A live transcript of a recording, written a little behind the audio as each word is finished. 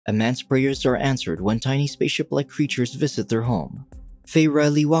A man's prayers are answered when tiny spaceship-like creatures visit their home. Faye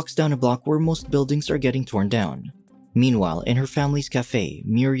Riley walks down a block where most buildings are getting torn down. Meanwhile, in her family's cafe,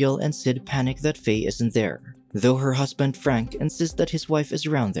 Muriel and Sid panic that Faye isn't there, though her husband Frank insists that his wife is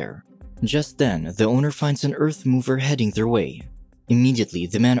around there. Just then, the owner finds an earth mover heading their way. Immediately,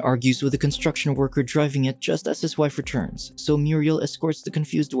 the man argues with the construction worker driving it just as his wife returns, so Muriel escorts the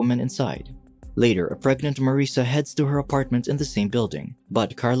confused woman inside. Later, a pregnant Marisa heads to her apartment in the same building,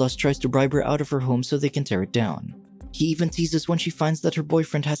 but Carlos tries to bribe her out of her home so they can tear it down. He even teases when she finds that her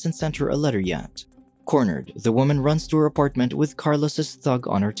boyfriend hasn't sent her a letter yet. Cornered, the woman runs to her apartment with Carlos's thug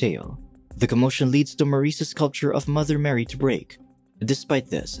on her tail. The commotion leads to Marisa's sculpture of Mother Mary to break. Despite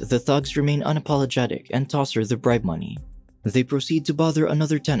this, the thugs remain unapologetic and toss her the bribe money. They proceed to bother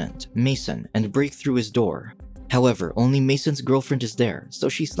another tenant, Mason, and break through his door. However, only Mason's girlfriend is there, so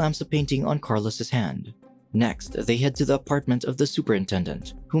she slams a painting on Carlos's hand. Next, they head to the apartment of the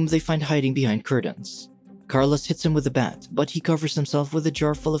superintendent, whom they find hiding behind curtains. Carlos hits him with a bat, but he covers himself with a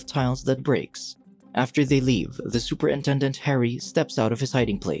jar full of tiles that breaks. After they leave, the superintendent, Harry, steps out of his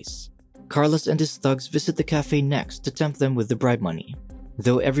hiding place. Carlos and his thugs visit the cafe next to tempt them with the bribe money.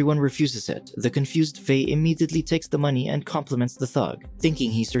 Though everyone refuses it, the confused Faye immediately takes the money and compliments the thug,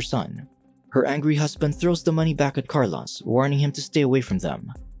 thinking he's her son. Her angry husband throws the money back at Carlos, warning him to stay away from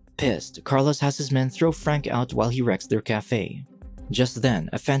them. Pissed, Carlos has his men throw Frank out while he wrecks their cafe. Just then,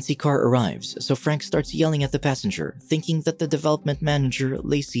 a fancy car arrives, so Frank starts yelling at the passenger, thinking that the development manager,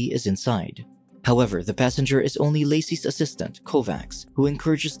 Lacey, is inside. However, the passenger is only Lacey's assistant, Kovacs, who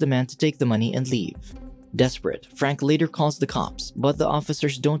encourages the man to take the money and leave. Desperate, Frank later calls the cops, but the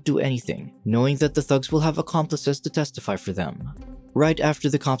officers don't do anything, knowing that the thugs will have accomplices to testify for them. Right after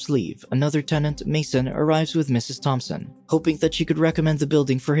the cops leave, another tenant, Mason, arrives with Mrs. Thompson, hoping that she could recommend the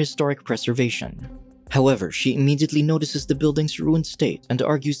building for historic preservation. However, she immediately notices the building's ruined state and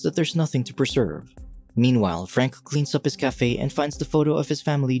argues that there's nothing to preserve. Meanwhile, Frank cleans up his cafe and finds the photo of his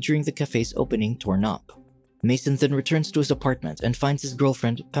family during the cafe's opening torn up. Mason then returns to his apartment and finds his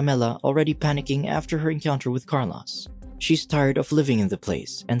girlfriend, Pamela, already panicking after her encounter with Carlos. She's tired of living in the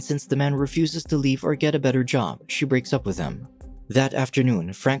place, and since the man refuses to leave or get a better job, she breaks up with him. That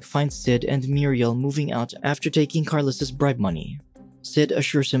afternoon, Frank finds Sid and Muriel moving out after taking Carlos's bribe money. Sid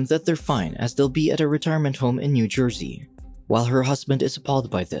assures him that they're fine as they'll be at a retirement home in New Jersey. While her husband is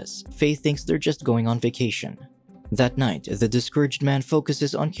appalled by this, Faye thinks they're just going on vacation. That night, the discouraged man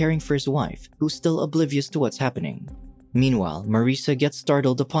focuses on caring for his wife, who's still oblivious to what's happening. Meanwhile, Marisa gets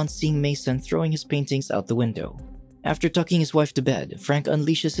startled upon seeing Mason throwing his paintings out the window. After tucking his wife to bed, Frank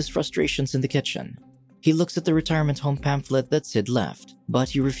unleashes his frustrations in the kitchen. He looks at the retirement home pamphlet that Sid left, but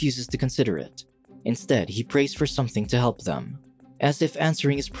he refuses to consider it. Instead, he prays for something to help them. As if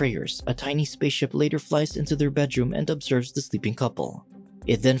answering his prayers, a tiny spaceship later flies into their bedroom and observes the sleeping couple.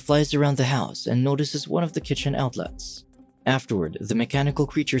 It then flies around the house and notices one of the kitchen outlets. Afterward, the mechanical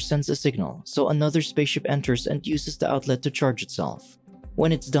creature sends a signal, so another spaceship enters and uses the outlet to charge itself.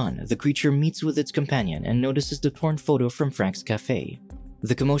 When it's done, the creature meets with its companion and notices the torn photo from Frank's cafe.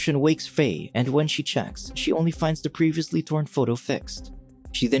 The commotion wakes Faye, and when she checks, she only finds the previously torn photo fixed.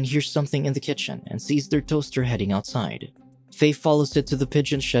 She then hears something in the kitchen and sees their toaster heading outside. Faye follows it to the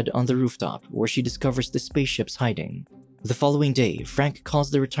pigeon shed on the rooftop, where she discovers the spaceships hiding. The following day, Frank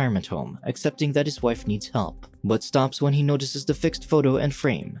calls the retirement home, accepting that his wife needs help, but stops when he notices the fixed photo and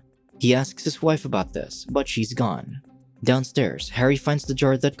frame. He asks his wife about this, but she's gone. Downstairs, Harry finds the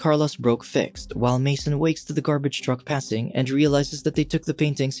jar that Carlos broke fixed, while Mason wakes to the garbage truck passing and realizes that they took the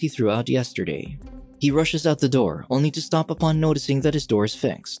paintings he threw out yesterday. He rushes out the door, only to stop upon noticing that his door is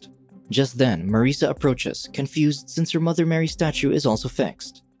fixed. Just then, Marisa approaches, confused since her Mother Mary statue is also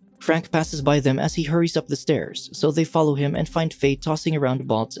fixed. Frank passes by them as he hurries up the stairs, so they follow him and find Faye tossing around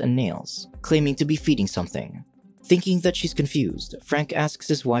bolts and nails, claiming to be feeding something. Thinking that she's confused, Frank asks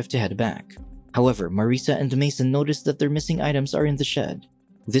his wife to head back. However, Marisa and Mason notice that their missing items are in the shed.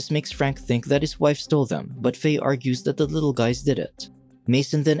 This makes Frank think that his wife stole them, but Faye argues that the little guys did it.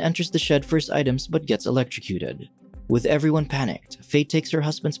 Mason then enters the shed for his items but gets electrocuted. With everyone panicked, Faye takes her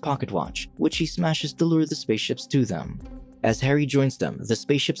husband's pocket watch, which she smashes to lure the spaceships to them. As Harry joins them, the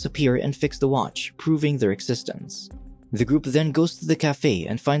spaceships appear and fix the watch, proving their existence. The group then goes to the cafe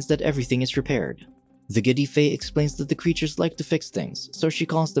and finds that everything is repaired. The giddy Faye explains that the creatures like to fix things, so she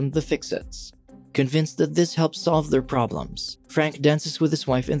calls them the Fix-Its. Convinced that this helps solve their problems, Frank dances with his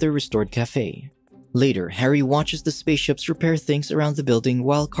wife in their restored cafe. Later, Harry watches the spaceships repair things around the building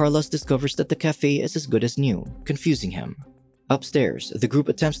while Carlos discovers that the cafe is as good as new, confusing him. Upstairs, the group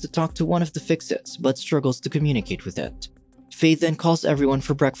attempts to talk to one of the Fix-Its but struggles to communicate with it. Faye then calls everyone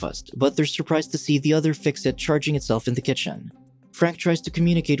for breakfast, but they're surprised to see the other Fix-It charging itself in the kitchen. Frank tries to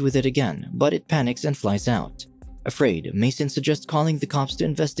communicate with it again, but it panics and flies out. Afraid, Mason suggests calling the cops to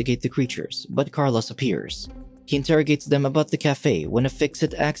investigate the creatures, but Carlos appears. He interrogates them about the cafe when a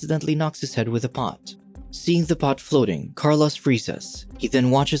fix-it accidentally knocks his head with a pot. Seeing the pot floating, Carlos freezes. He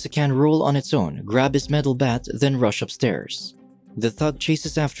then watches a can roll on its own, grab his metal bat, then rush upstairs. The thug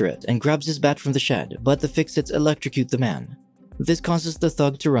chases after it and grabs his bat from the shed, but the fix-its electrocute the man. This causes the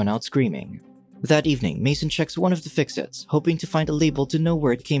thug to run out screaming. That evening, Mason checks one of the fix-its, hoping to find a label to know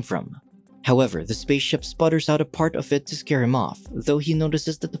where it came from. However, the spaceship sputters out a part of it to scare him off, though he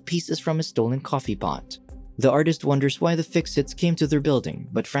notices that the piece is from a stolen coffee pot. The artist wonders why the fix-its came to their building,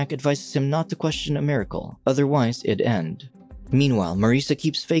 but Frank advises him not to question a miracle, otherwise it'd end. Meanwhile, Marisa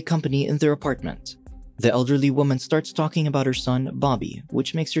keeps Faye company in their apartment. The elderly woman starts talking about her son, Bobby,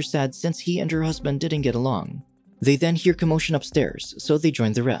 which makes her sad since he and her husband didn't get along. They then hear commotion upstairs, so they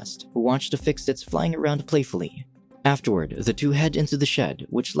join the rest, who watch the fix-its flying around playfully. Afterward, the two head into the shed,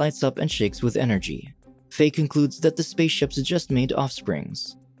 which lights up and shakes with energy. Faye concludes that the spaceships just made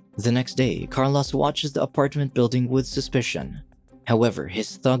offsprings. The next day, Carlos watches the apartment building with suspicion. However,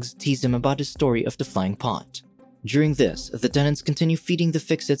 his thugs tease him about his story of the flying pot. During this, the tenants continue feeding the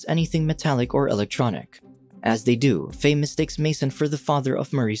fix-its anything metallic or electronic. As they do, Faye mistakes Mason for the father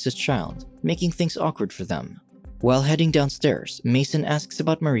of Marisa's child, making things awkward for them. While heading downstairs, Mason asks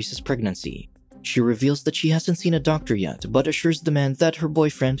about Marisa's pregnancy. She reveals that she hasn't seen a doctor yet, but assures the man that her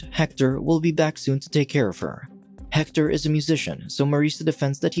boyfriend, Hector, will be back soon to take care of her. Hector is a musician, so Marisa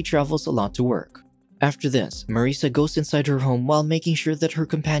defends that he travels a lot to work. After this, Marisa goes inside her home while making sure that her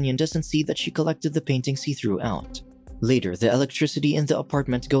companion doesn't see that she collected the paintings he threw out. Later, the electricity in the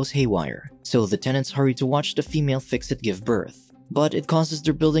apartment goes haywire, so the tenants hurry to watch the female fix-it give birth, but it causes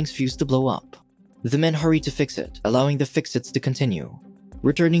their building's fuse to blow up. The men hurry to fix it, allowing the fix-its to continue.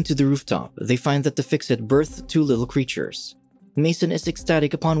 Returning to the rooftop, they find that the fix-it birthed two little creatures. Mason is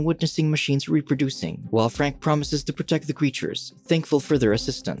ecstatic upon witnessing machines reproducing, while Frank promises to protect the creatures, thankful for their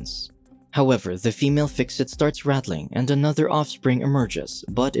assistance. However, the female fix-it starts rattling and another offspring emerges,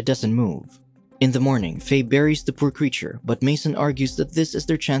 but it doesn't move. In the morning, Faye buries the poor creature, but Mason argues that this is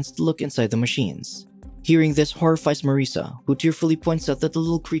their chance to look inside the machines. Hearing this horrifies Marisa, who tearfully points out that the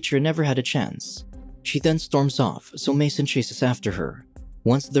little creature never had a chance. She then storms off, so Mason chases after her.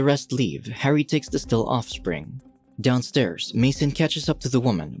 Once the rest leave, Harry takes the still offspring. Downstairs, Mason catches up to the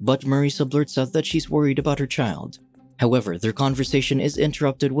woman, but Marisa blurts out that she's worried about her child. However, their conversation is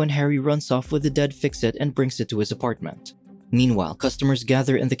interrupted when Harry runs off with the dead fix-it and brings it to his apartment. Meanwhile, customers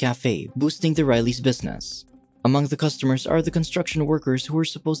gather in the cafe, boosting the Rileys' business. Among the customers are the construction workers who are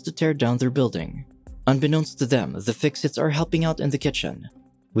supposed to tear down their building. Unbeknownst to them, the fix-its are helping out in the kitchen.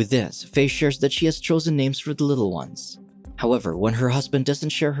 With this, Faye shares that she has chosen names for the little ones. However, when her husband doesn't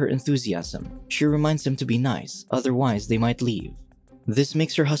share her enthusiasm, she reminds him to be nice, otherwise they might leave. This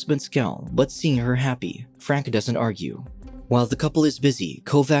makes her husband scowl, but seeing her happy, Frank doesn't argue. While the couple is busy,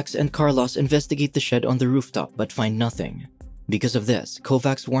 Kovacs and Carlos investigate the shed on the rooftop but find nothing. Because of this,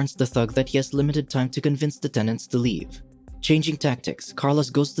 Kovacs warns the thug that he has limited time to convince the tenants to leave. Changing tactics, Carlos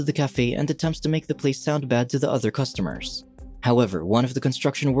goes to the cafe and attempts to make the place sound bad to the other customers. However, one of the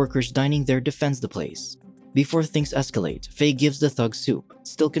construction workers dining there defends the place. Before things escalate, Faye gives the thug soup,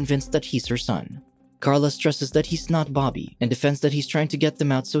 still convinced that he's her son. Carlos stresses that he's not Bobby and defends that he's trying to get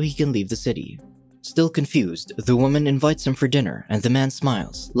them out so he can leave the city. Still confused, the woman invites him for dinner and the man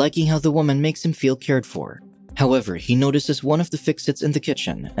smiles, liking how the woman makes him feel cared for. However, he notices one of the fix-its in the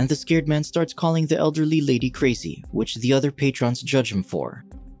kitchen and the scared man starts calling the elderly lady crazy, which the other patrons judge him for.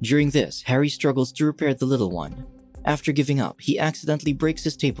 During this, Harry struggles to repair the little one. After giving up, he accidentally breaks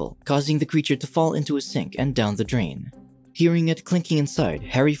his table, causing the creature to fall into a sink and down the drain. Hearing it clinking inside,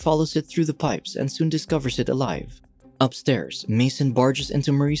 Harry follows it through the pipes and soon discovers it alive. Upstairs, Mason barges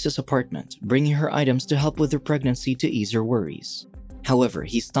into Marisa's apartment, bringing her items to help with her pregnancy to ease her worries. However,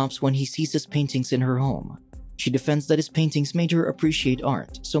 he stops when he sees his paintings in her home. She defends that his paintings made her appreciate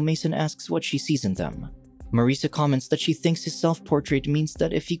art, so Mason asks what she sees in them. Marisa comments that she thinks his self-portrait means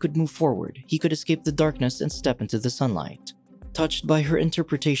that if he could move forward, he could escape the darkness and step into the sunlight. Touched by her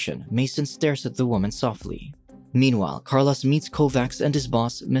interpretation, Mason stares at the woman softly. Meanwhile, Carlos meets Kovacs and his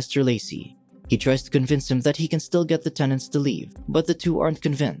boss, Mr. Lacey. He tries to convince him that he can still get the tenants to leave, but the two aren't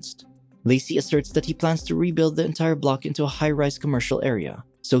convinced. Lacey asserts that he plans to rebuild the entire block into a high-rise commercial area,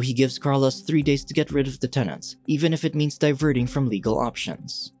 so he gives Carlos 3 days to get rid of the tenants, even if it means diverting from legal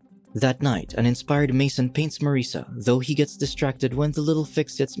options. That night, an inspired Mason paints Marisa, though he gets distracted when the little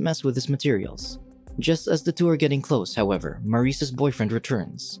fix-its mess with his materials. Just as the two are getting close, however, Marisa's boyfriend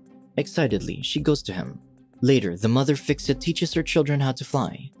returns. Excitedly, she goes to him. Later, the mother fix-it teaches her children how to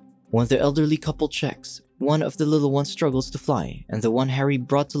fly. When the elderly couple checks, one of the little ones struggles to fly, and the one Harry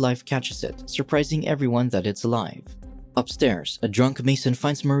brought to life catches it, surprising everyone that it's alive. Upstairs, a drunk Mason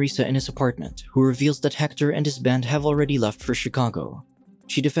finds Marisa in his apartment, who reveals that Hector and his band have already left for Chicago.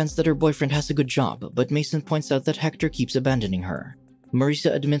 She defends that her boyfriend has a good job, but Mason points out that Hector keeps abandoning her.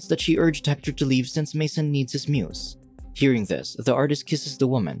 Marisa admits that she urged Hector to leave since Mason needs his muse. Hearing this, the artist kisses the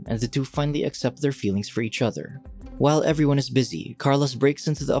woman, and the two finally accept their feelings for each other. While everyone is busy, Carlos breaks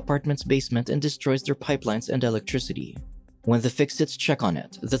into the apartment's basement and destroys their pipelines and electricity. When the Fix-Its check on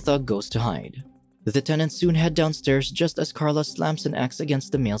it, the thug goes to hide. The tenants soon head downstairs just as Carlos slams an axe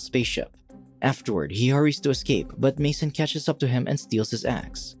against the male spaceship. Afterward, he hurries to escape, but Mason catches up to him and steals his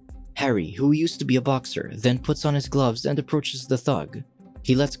axe. Harry, who used to be a boxer, then puts on his gloves and approaches the thug.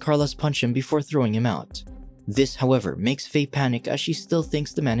 He lets Carlos punch him before throwing him out. This, however, makes Faye panic as she still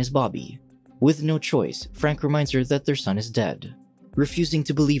thinks the man is Bobby. With no choice, Frank reminds her that their son is dead. Refusing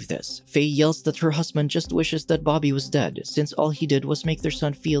to believe this, Faye yells that her husband just wishes that Bobby was dead since all he did was make their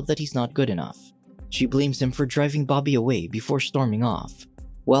son feel that he's not good enough. She blames him for driving Bobby away before storming off.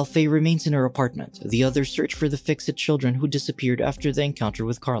 While Faye remains in her apartment, the others search for the Fix-It children who disappeared after the encounter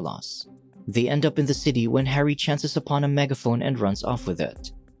with Carlos. They end up in the city when Harry chances upon a megaphone and runs off with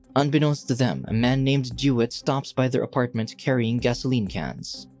it. Unbeknownst to them, a man named Dewitt stops by their apartment carrying gasoline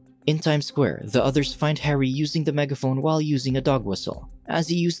cans. In Times Square, the others find Harry using the megaphone while using a dog whistle, as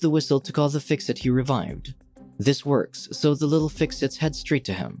he used the whistle to call the Fix-It he revived. This works, so the little Fix-Its head straight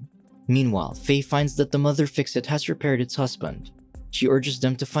to him. Meanwhile, Faye finds that the mother Fix-It has repaired its husband. She urges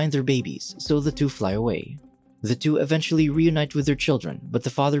them to find their babies, so the two fly away. The two eventually reunite with their children, but the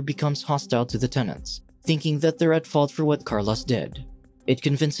father becomes hostile to the tenants, thinking that they're at fault for what Carlos did. It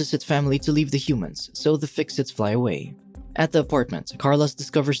convinces its family to leave the humans, so the Fix-Its fly away. At the apartment, Carlos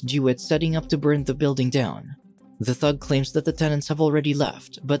discovers Dewitt setting up to burn the building down. The thug claims that the tenants have already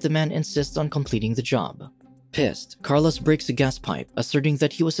left, but the man insists on completing the job. Pissed, Carlos breaks a gas pipe, asserting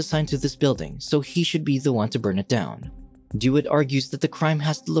that he was assigned to this building, so he should be the one to burn it down. Dewitt argues that the crime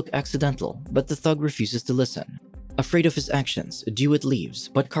has to look accidental, but the thug refuses to listen. Afraid of his actions, Dewitt leaves,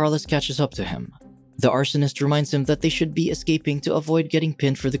 but Carlos catches up to him. The arsonist reminds him that they should be escaping to avoid getting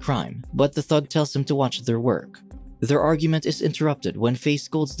pinned for the crime, but the thug tells him to watch their work. Their argument is interrupted when Faye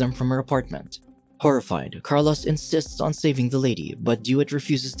scolds them from her apartment. Horrified, Carlos insists on saving the lady, but Dewitt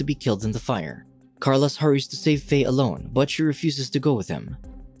refuses to be killed in the fire. Carlos hurries to save Faye alone, but she refuses to go with him.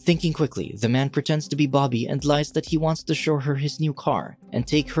 Thinking quickly, the man pretends to be Bobby and lies that he wants to show her his new car and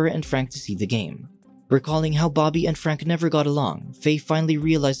take her and Frank to see the game. Recalling how Bobby and Frank never got along, Faye finally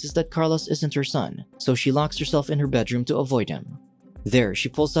realizes that Carlos isn't her son, so she locks herself in her bedroom to avoid him. There, she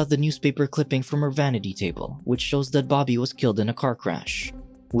pulls out the newspaper clipping from her vanity table, which shows that Bobby was killed in a car crash.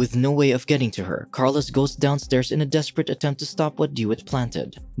 With no way of getting to her, Carlos goes downstairs in a desperate attempt to stop what Dewitt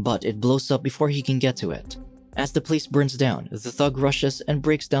planted, but it blows up before he can get to it. As the place burns down, the thug rushes and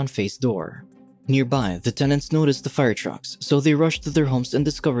breaks down Faye's door. Nearby, the tenants notice the fire trucks, so they rush to their homes and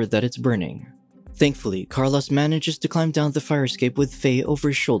discover that it's burning. Thankfully, Carlos manages to climb down the fire escape with Faye over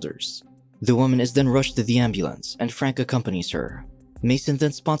his shoulders. The woman is then rushed to the ambulance, and Frank accompanies her. Mason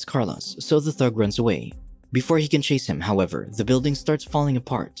then spots Carlos, so the thug runs away. Before he can chase him, however, the building starts falling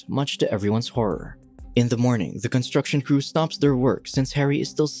apart, much to everyone's horror. In the morning, the construction crew stops their work since Harry is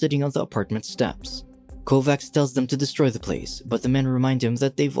still sitting on the apartment steps. Kovacs tells them to destroy the place, but the men remind him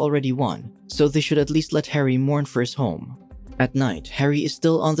that they've already won, so they should at least let Harry mourn for his home. At night, Harry is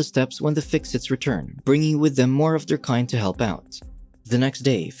still on the steps when the Fix-Its return, bringing with them more of their kind to help out. The next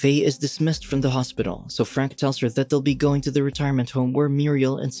day, Faye is dismissed from the hospital, so Frank tells her that they'll be going to the retirement home where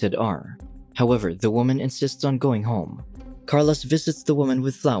Muriel and Sid are. However, the woman insists on going home. Carlos visits the woman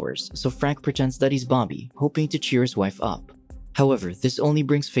with flowers, so Frank pretends that he's Bobby, hoping to cheer his wife up. However, this only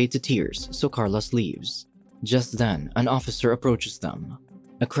brings Faye to tears, so Carlos leaves. Just then, an officer approaches them.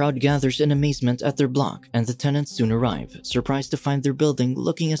 A crowd gathers in amazement at their block, and the tenants soon arrive, surprised to find their building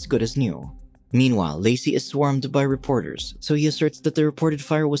looking as good as new. Meanwhile, Lacey is swarmed by reporters, so he asserts that the reported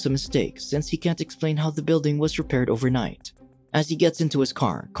fire was a mistake since he can't explain how the building was repaired overnight. As he gets into his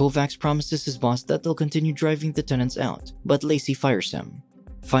car, Kovacs promises his boss that they'll continue driving the tenants out, but Lacey fires him.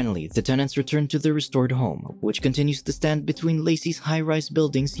 Finally, the tenants return to their restored home, which continues to stand between Lacey's high-rise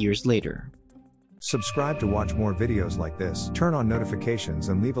buildings years later. Subscribe to watch more videos like this, turn on notifications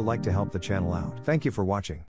and leave a like to help the channel out. Thank you for watching.